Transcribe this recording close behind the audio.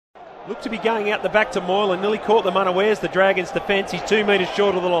Looked to be going out the back to Moylan. Nearly caught them unawares, the Dragons' defence. He's 2 metres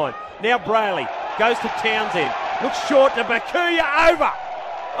short of the line. Now Brayley goes to Townsend. Looks short to Bakuya, over.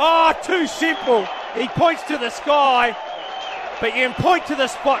 Oh, too simple. He points to the sky. But you can point to the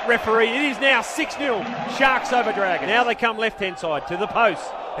spot, referee. It is now 6-0. Sharks over Dragons. Now they come left-hand side to the post.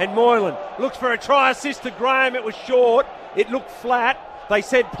 And Moylan looks for a try assist to Graham. It was short. It looked flat. They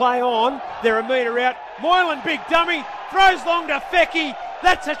said play on. They're a metre out. Moylan, big dummy. Throws long to Fecky.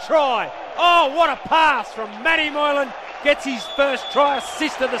 That's a try. Oh, what a pass from Matty Moylan. Gets his first try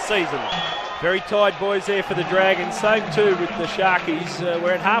assist of the season. Very tired boys there for the Dragons. Same too with the Sharkies.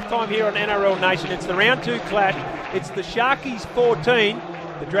 We're at halftime here on NRL Nation. It's the round 2 clash. It's the Sharkies 14,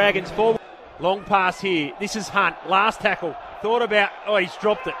 the Dragons 4. Long pass here. This is Hunt. Last tackle. Thought about... Oh, he's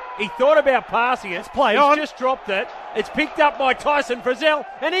dropped it. He thought about passing it. Let's play on. He's just dropped it. It's picked up by Tyson Frizzell,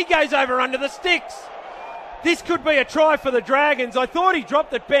 and he goes over under the sticks. This could be a try for the Dragons. I thought he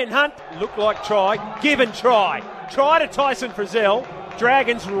dropped it, Ben Hunt. Looked like try. Given try. Try to Tyson Frizzell.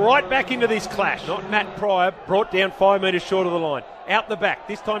 Dragons right back into this clash. Not Matt Pryor, brought down 5 metres short of the line. Out the back,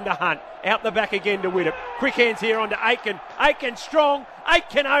 this time to Hunt. Out the back again to Widdop. Quick hands here onto Aitken. Aitken strong.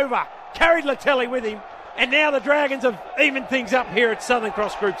 Aitken over. Carried Latelli with him. And now the Dragons have evened things up here at Southern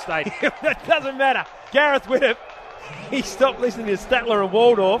Cross Group Stadium. That doesn't matter. Gareth Widdop, he stopped listening to Sattler and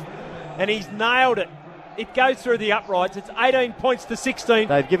Waldorf, and he's nailed it. It goes through the uprights. It's 18 points to 16.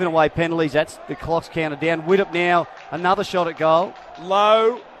 They've given away penalties. That's the clock's counted down. Widdop now, another shot at goal.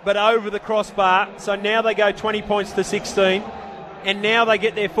 Low, but over the crossbar. So now they go 20 points to 16. And now they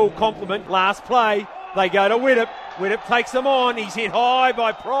get their full complement. Last play, they go to Widdop. Widdop takes them on. He's hit high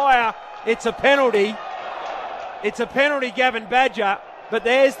by Pryor. It's a penalty. It's a penalty, Gavin Badger. But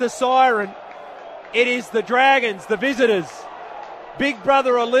there's the siren. It is the Dragons, the visitors. Big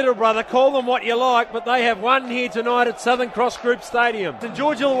brother or little brother, call them what you like, but they have won here tonight at Southern Cross Group Stadium. The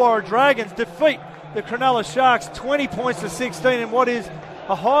George Illawarra Dragons defeat the Cronulla Sharks 20 points to 16 in what is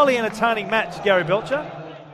a highly entertaining match, Gary Belcher.